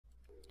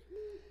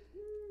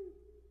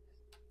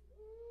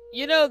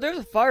You know, there's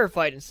a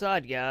firefight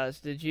inside, guys.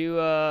 Did you,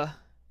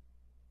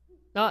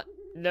 not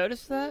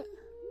notice that?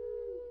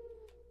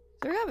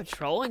 They're having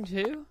trolling,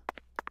 too?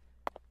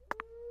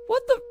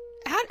 What the...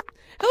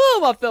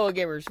 Hello, my fellow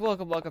gamers.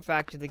 Welcome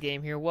back to the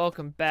game here.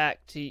 Welcome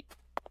back to,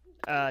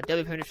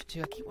 Deadly Premonition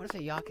 2. I keep wanting to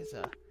say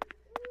Yakuza.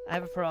 I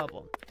have a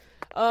problem.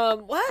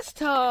 Last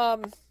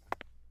time...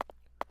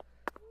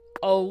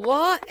 a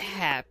lot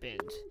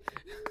happened.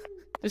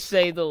 To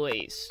say the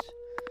least.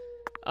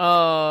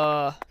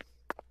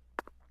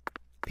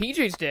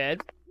 PJ's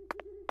dead.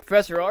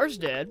 Professor R's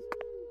dead.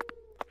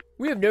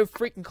 We have no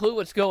freaking clue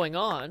what's going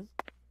on.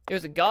 It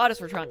was a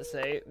goddess we're trying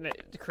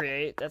to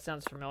create. That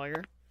sounds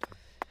familiar.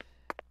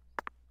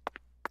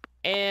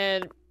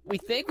 And we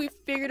think we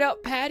figured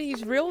out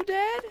Patty's real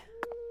dad?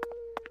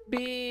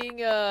 Being,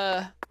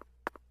 PJ?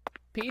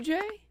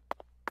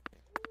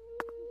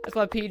 That's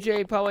why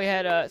PJ probably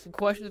had, some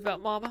questions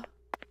about Mama.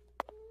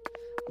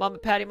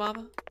 Patty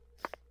Mama?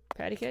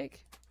 Patty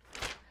cake?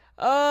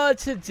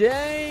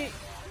 Today...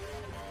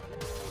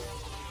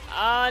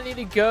 I need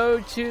to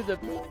go to the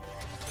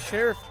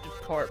sheriff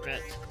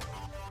department.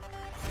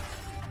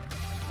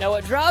 Now,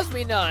 what drives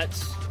me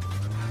nuts,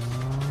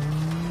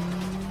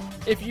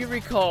 if you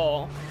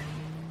recall,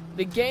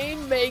 the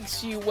game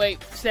makes you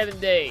wait 7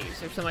 days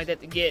or something like that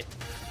to get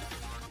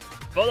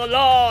For the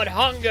Lord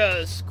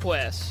Hunger's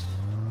quest.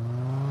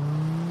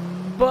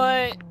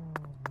 But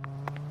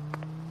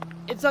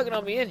it's not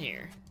gonna be in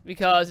here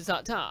because it's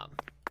not time.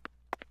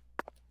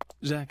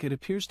 Zach, it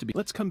appears to be.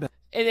 Let's come back.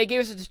 And they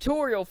gave us a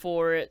tutorial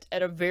for it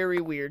at a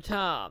very weird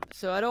time.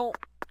 So I don't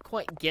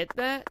quite get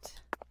that.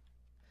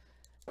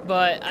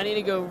 But I need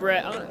to go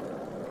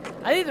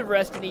I need the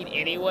rest and eat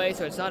anyway,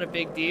 so it's not a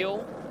big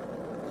deal.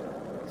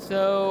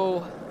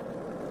 So...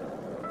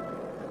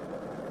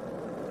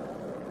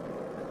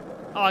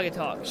 oh, I can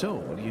talk. So,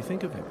 what do you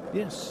think of him?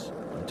 Yes,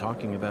 I'm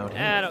talking about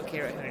him. I don't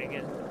care about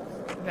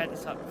Hoonigan. We've had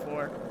this talk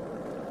before.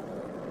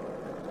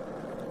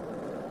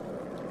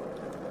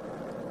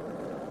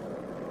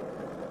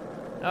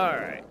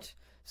 Alright.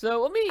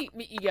 So, let me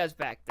meet you guys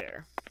back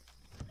there.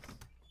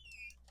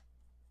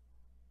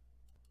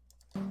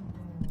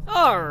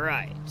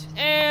 Alright.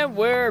 And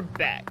we're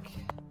back.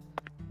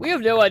 We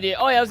have no idea.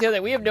 Oh, yeah, that was the other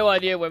thing. We have no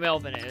idea where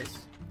Melvin is.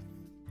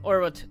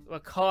 Or what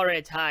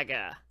Wakare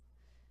Taiga.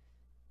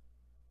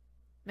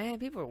 Man,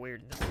 people are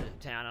weird in this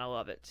town. I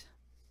love it.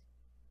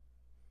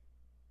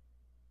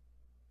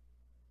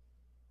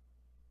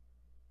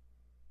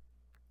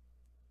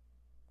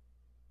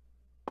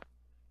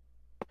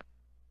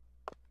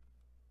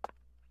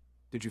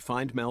 Did you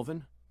find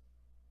Melvin?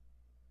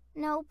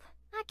 Nope.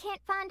 I can't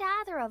find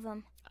either of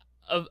them.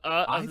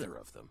 Either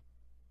of them?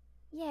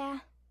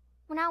 Yeah.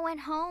 When I went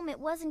home, it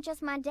wasn't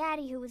just my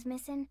daddy who was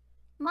missing.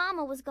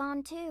 Mama was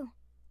gone too.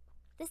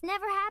 This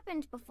never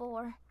happened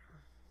before.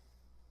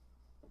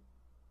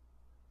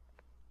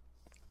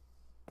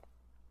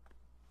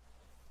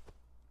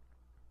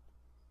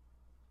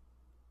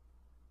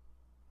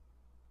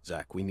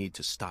 Zach, we need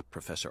to stop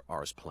Professor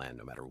R's plan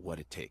no matter what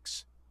it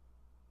takes.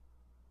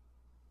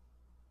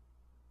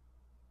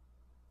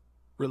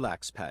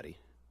 Relax, Patty.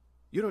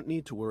 You don't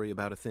need to worry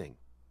about a thing.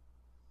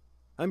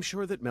 I'm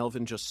sure that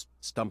Melvin just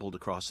stumbled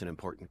across an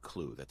important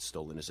clue that's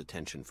stolen his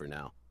attention for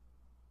now.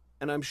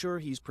 And I'm sure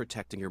he's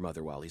protecting your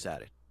mother while he's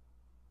at it.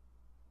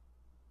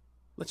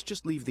 Let's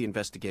just leave the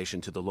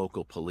investigation to the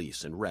local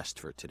police and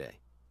rest for today.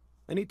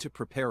 I need to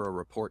prepare a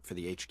report for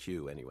the HQ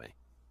anyway.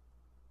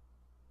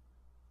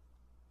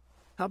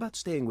 How about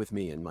staying with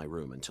me in my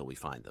room until we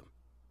find them?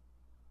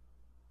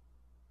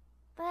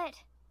 But...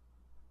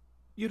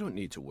 you don't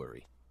need to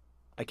worry.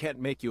 I can't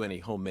make you any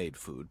homemade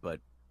food,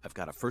 but I've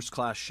got a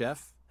first-class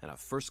chef and a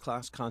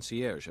first-class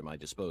concierge at my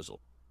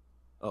disposal.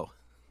 Oh,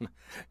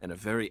 and a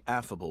very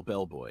affable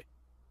bellboy.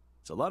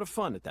 It's a lot of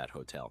fun at that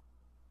hotel.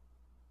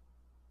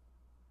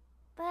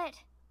 But...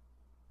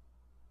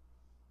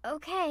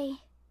 okay,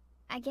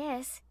 I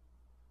guess.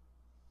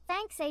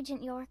 Thanks,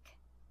 Agent York.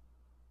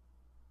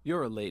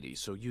 You're a lady,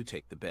 so you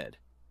take the bed.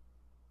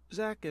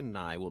 Zach and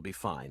I will be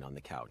fine on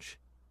the couch.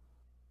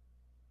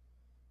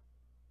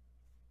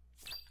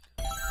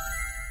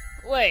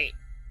 Wait.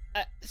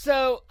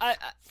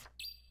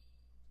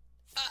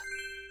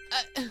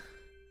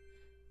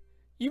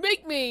 You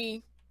make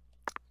me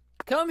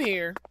come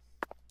here,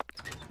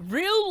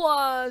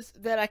 realize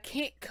that I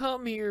can't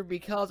come here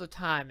because of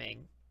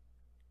timing.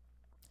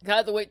 I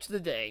have to wait till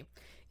the day.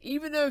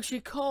 Even though she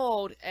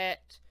called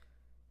at,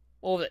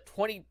 what was it,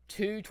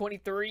 22,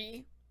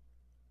 23?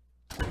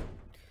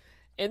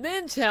 And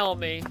then tell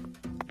me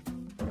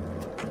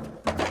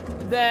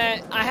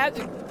that I have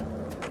to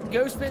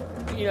go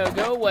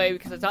away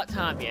because it's not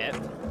time yet.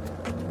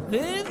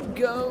 Then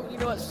go, you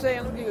know what, say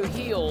I'm gonna go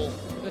heal,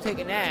 go take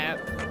a nap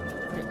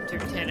for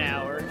 10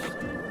 hours.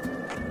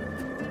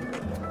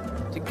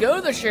 To go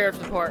to the sheriff's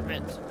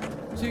department.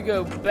 To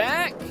go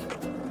back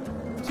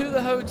to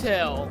the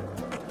hotel.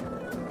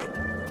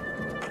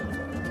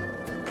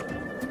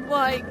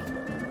 Like,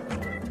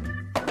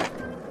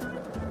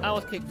 I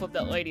almost kickflipped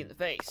that lady in the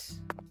face.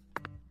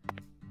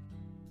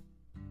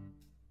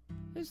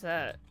 Who's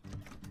that?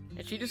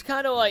 And she just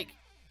kind of, like,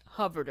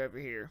 hovered over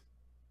here.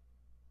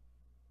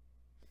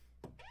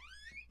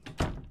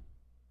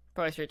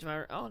 Probably straight to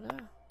my... Oh, no.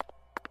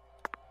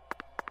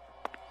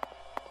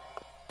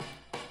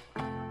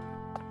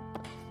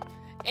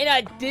 And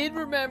I did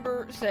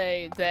remember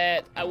saying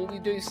that I will be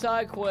doing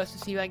side quests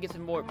to see if I can get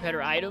some more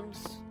better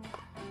items.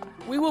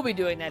 We will be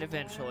doing that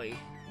eventually.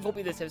 It won't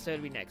be this episode,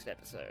 it'll be next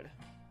episode.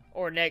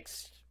 Or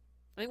next...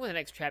 I think when the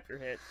next chapter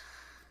hits.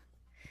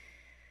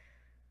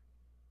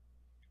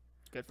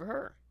 Good for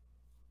her.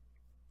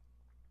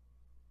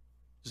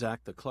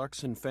 Zach, the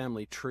Clarkson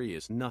family tree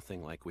is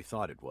nothing like we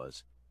thought it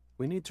was.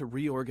 We need to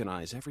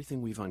reorganize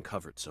everything we've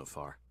uncovered so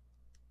far.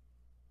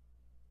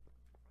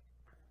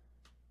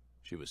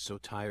 She was so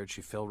tired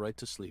she fell right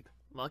to sleep.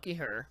 Lucky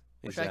her.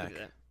 Hey, Zach,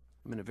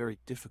 I'm in a very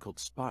difficult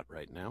spot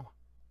right now.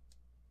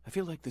 I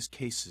feel like this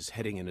case is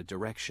heading in a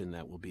direction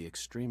that will be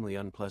extremely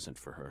unpleasant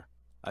for her.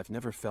 I've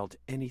never felt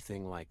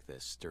anything like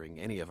this during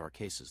any of our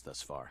cases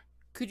thus far.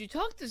 Could you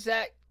talk to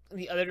Zach in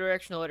the other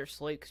direction to let her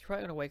sleep? Because you're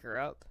probably going to wake her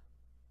up.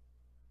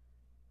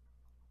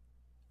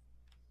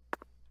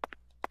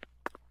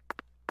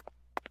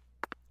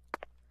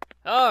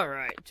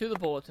 Alright, to the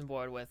bulletin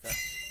board with us.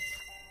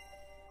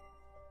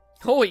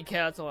 Holy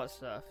cow, that's a lot of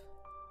stuff.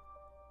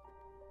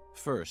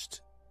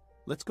 First,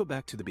 let's go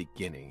back to the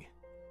beginning.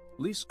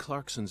 Lise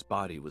Clarkson's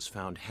body was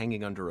found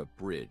hanging under a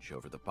bridge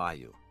over the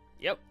bayou.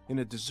 Yep. In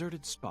a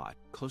deserted spot,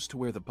 close to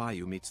where the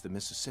bayou meets the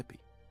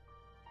Mississippi.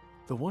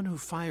 The one who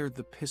fired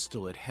the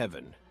pistol at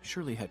Heaven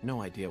surely had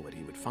no idea what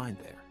he would find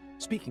there.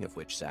 Speaking of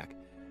which, Zach,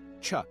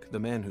 Chuck, the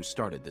man who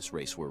started this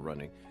race we're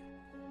running,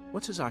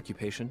 what's his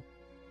occupation?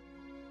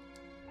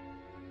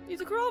 He's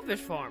a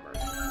crawfish farmer.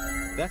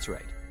 That's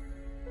right.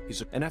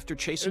 And after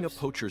chasing a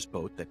poacher's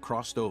boat that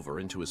crossed over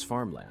into his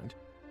farmland,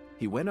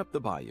 he went up the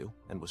bayou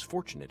and was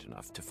fortunate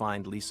enough to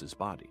find Lisa's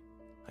body.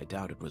 I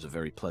doubt it was a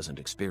very pleasant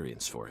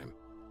experience for him.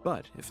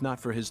 But if not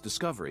for his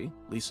discovery,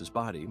 Lisa's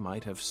body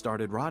might have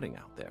started rotting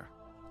out there.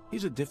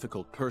 He's a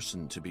difficult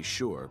person to be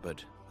sure,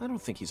 but I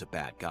don't think he's a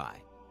bad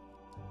guy.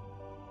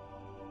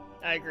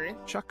 I agree.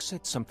 Chuck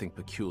said something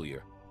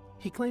peculiar.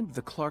 He claimed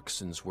the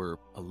Clarksons were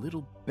a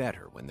little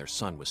better when their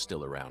son was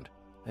still around.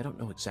 I don't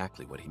know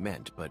exactly what he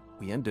meant, but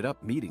we ended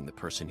up meeting the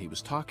person he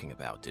was talking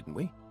about, didn't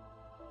we?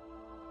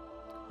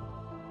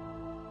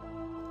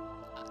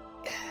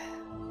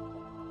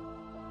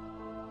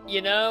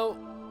 You know,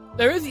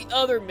 there is the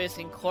other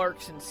missing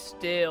Clarkson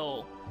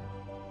still.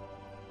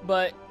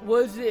 But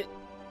was it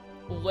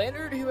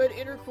Leonard who had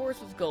intercourse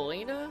with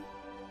Galena?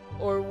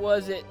 Or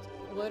was it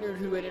Leonard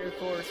who had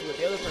intercourse with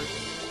the other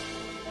person?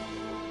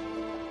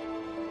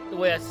 The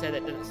way I said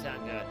that doesn't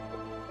sound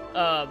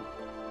good.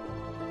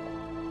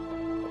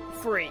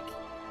 Freak.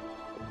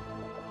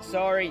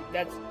 Sorry,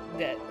 that's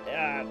that.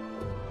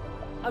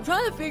 I'm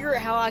trying to figure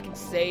out how I can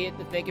say it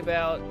to think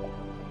about.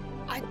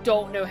 I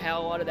don't know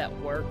how a lot of that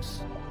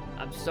works.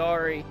 I'm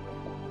sorry.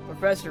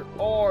 Professor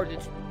R,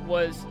 did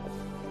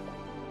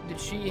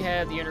she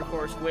have the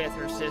intercourse with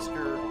her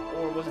sister,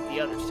 or was it the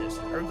other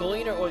sister? Or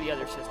Galena or the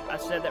other sister? I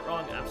said that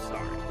wrong, and I'm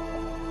sorry.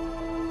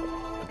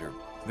 Under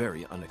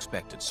very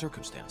unexpected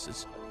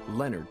circumstances,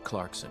 Leonard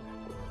Clarkson.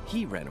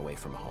 He ran away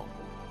from home,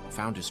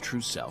 found his true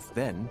self,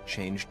 then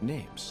changed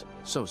names.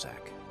 So,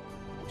 Zach,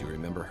 do you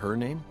remember her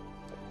name?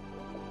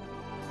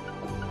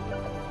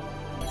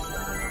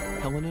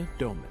 Helena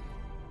Doman.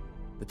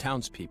 The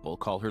townspeople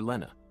call her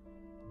Lena.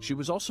 She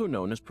was also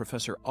known as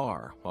Professor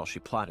R while she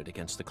plotted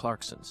against the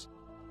Clarksons.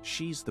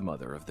 She's the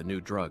mother of the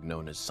new drug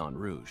known as Sang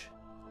Rouge.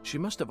 She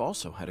must have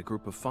also had a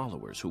group of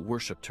followers who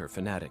worshipped her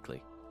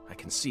fanatically. I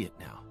can see it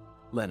now.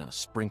 Lena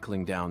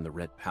sprinkling down the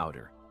red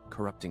powder,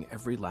 corrupting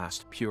every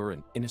last pure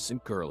and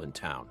innocent girl in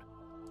town.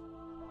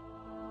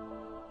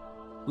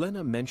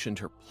 Lena mentioned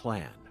her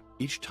plan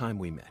each time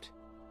we met.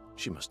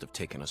 She must have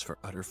taken us for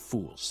utter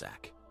fools,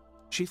 Zach.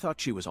 She thought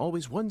she was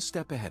always one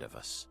step ahead of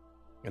us,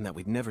 and that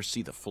we'd never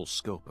see the full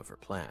scope of her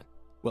plan.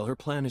 Well, her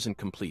plan isn't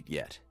complete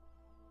yet,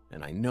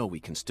 and I know we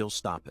can still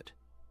stop it.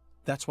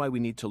 That's why we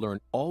need to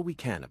learn all we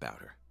can about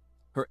her.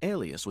 Her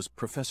alias was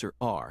Professor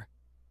R,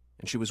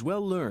 and she was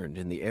well learned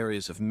in the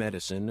areas of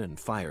medicine and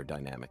fire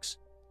dynamics.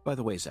 By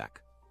the way,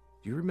 Zach,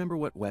 do you remember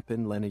what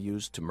weapon Lena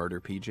used to murder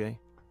PJ?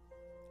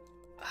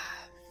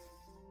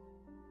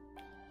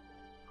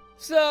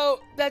 So,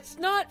 that's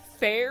not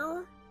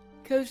fair,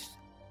 because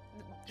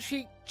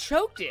she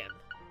choked him.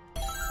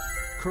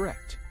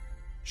 Correct.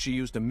 She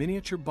used a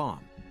miniature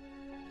bomb.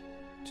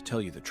 To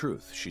tell you the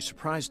truth, she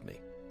surprised me.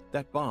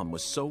 That bomb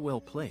was so well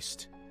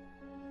placed.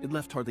 It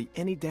left hardly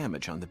any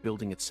damage on the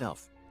building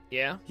itself.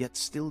 Yeah? Yet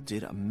still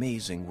did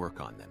amazing work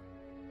on them.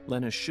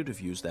 Lena should have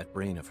used that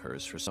brain of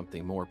hers for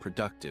something more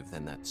productive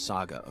than that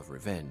saga of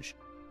revenge.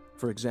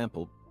 For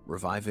example,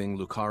 reviving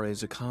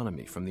Lucare's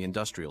economy from the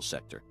industrial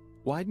sector.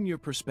 Widen your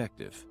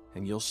perspective,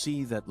 and you'll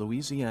see that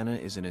Louisiana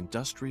is an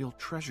industrial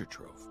treasure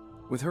trove.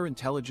 With her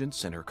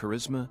intelligence and her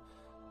charisma,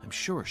 I'm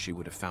sure she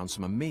would have found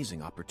some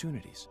amazing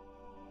opportunities.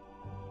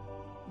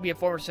 Be a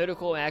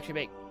pharmaceutical and actually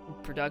make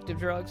productive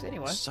drugs?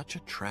 Anyway. Such a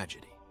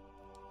tragedy.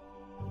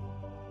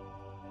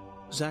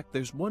 Zach,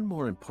 there's one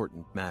more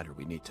important matter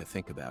we need to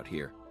think about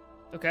here.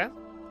 Okay.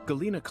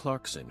 Galena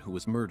Clarkson, who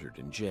was murdered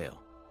in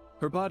jail.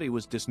 Her body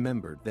was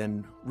dismembered,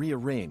 then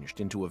rearranged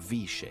into a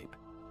V shape.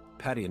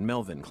 Patty and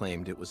Melvin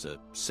claimed it was a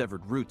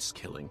severed roots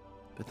killing,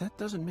 but that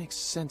doesn't make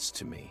sense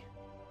to me.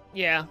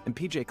 Yeah. And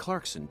PJ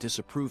Clarkson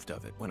disapproved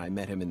of it when I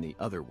met him in the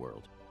other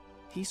world.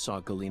 He saw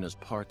Galena's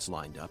parts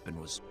lined up and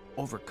was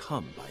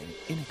overcome by an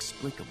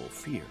inexplicable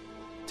fear.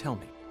 Tell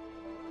me,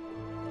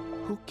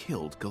 who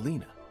killed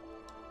Galena?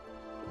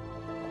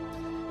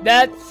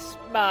 That's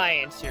my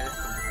answer.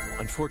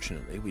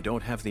 Unfortunately, we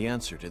don't have the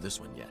answer to this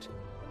one yet.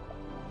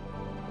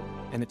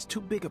 And it's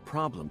too big a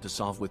problem to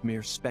solve with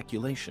mere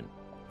speculation.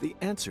 The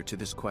answer to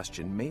this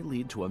question may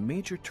lead to a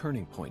major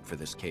turning point for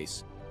this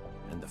case,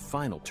 and the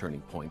final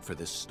turning point for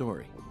this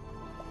story.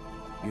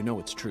 You know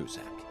it's true,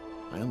 Zach.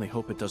 I only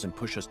hope it doesn't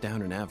push us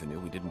down an avenue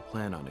we didn't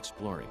plan on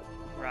exploring.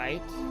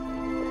 Right.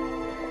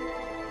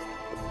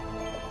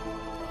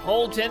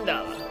 Whole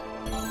 $10.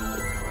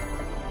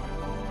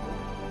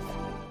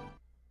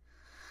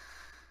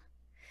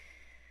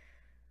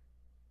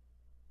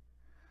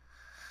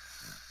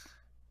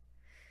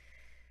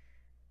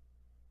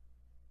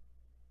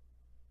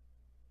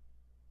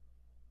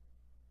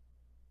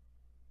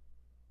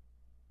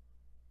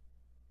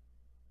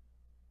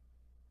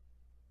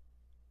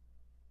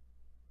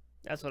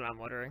 That's what I'm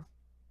wondering.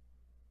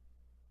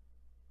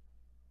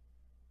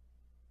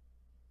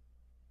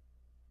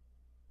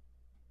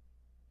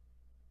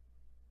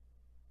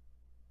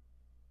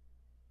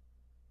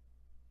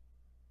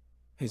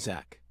 Hey,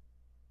 Zach.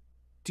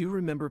 Do you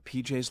remember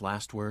PJ's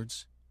last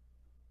words?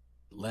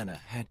 Lena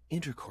had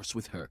intercourse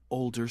with her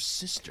older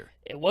sister.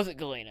 It wasn't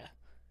Galena.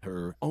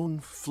 Her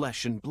own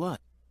flesh and blood.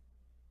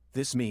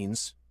 This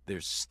means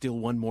there's still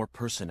one more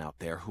person out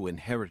there who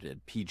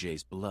inherited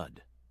PJ's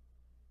blood.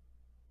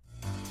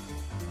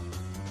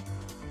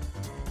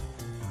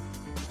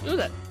 Ooh,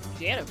 that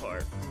piano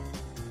part.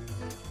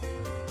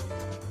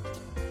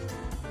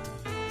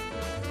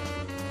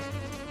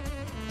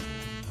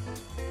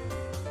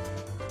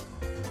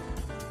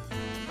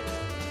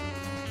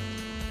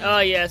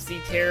 Oh yes, the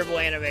terrible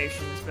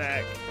animations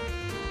back.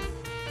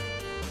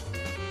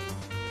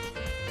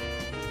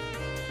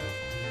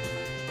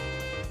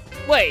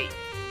 Wait,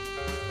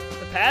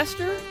 the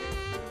pastor?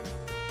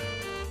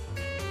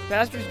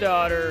 Pastor's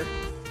daughter.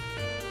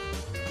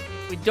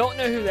 We don't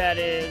know who that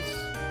is.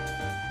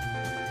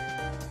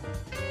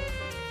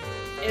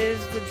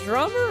 Is the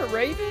drummer a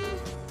raven?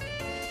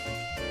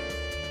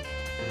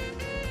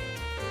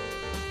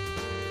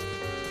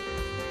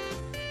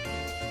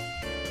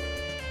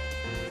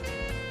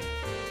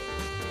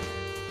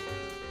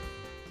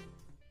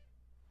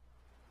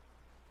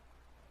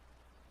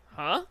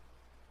 Huh?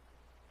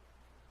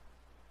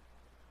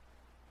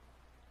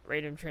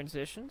 Random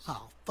transitions?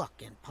 Oh,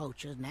 fucking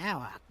poachers, now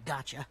I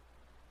gotcha.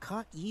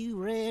 Caught you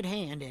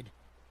red-handed.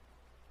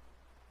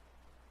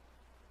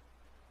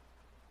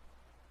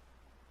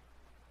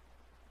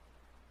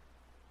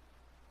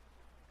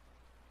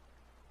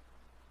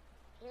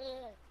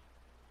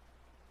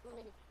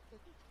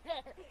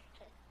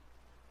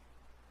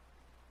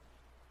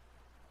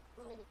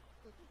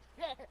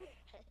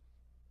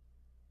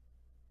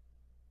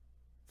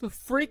 The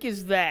freak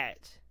is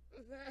that?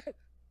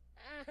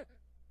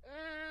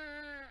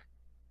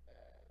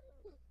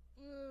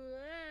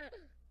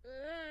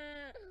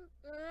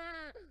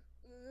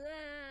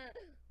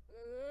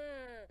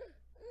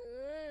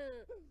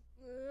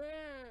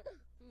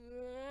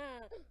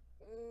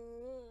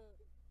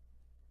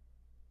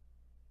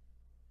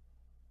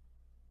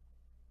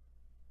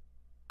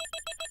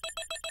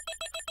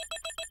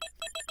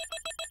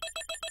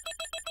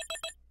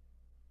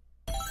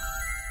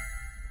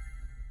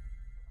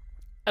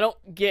 I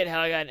don't get how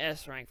I got an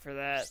S rank for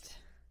that.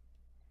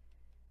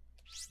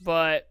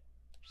 But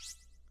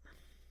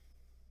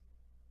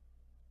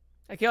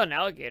I killed an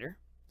alligator.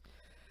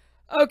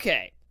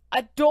 Okay.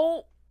 I'm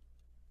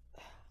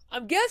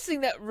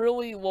guessing that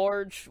really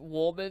large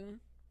woman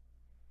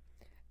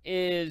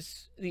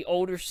is the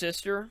older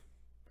sister.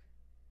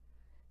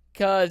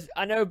 Because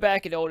I know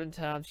back in olden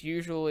times,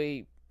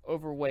 usually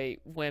overweight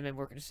women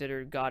were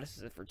considered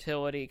goddesses of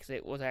fertility because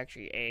it was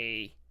actually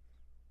it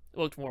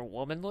looked more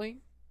womanly.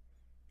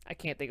 I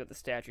can't think of what the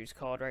statue's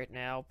called right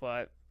now,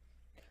 but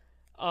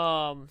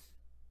I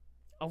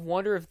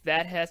wonder if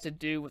that has to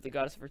do with the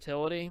goddess of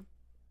fertility,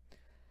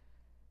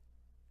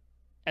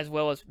 as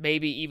well as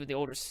maybe even the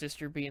older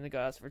sister being the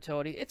goddess of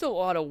fertility. It's a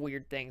lot of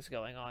weird things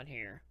going on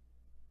here.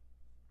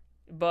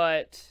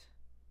 But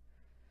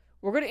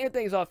we're going to end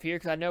things off here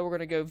because I know we're going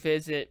to go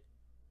visit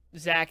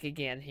Zach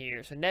again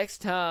here. So next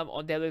time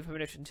on Deadly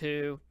Premonition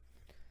 2,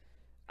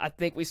 I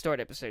think we start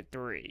episode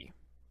 3.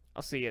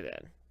 I'll see you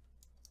then.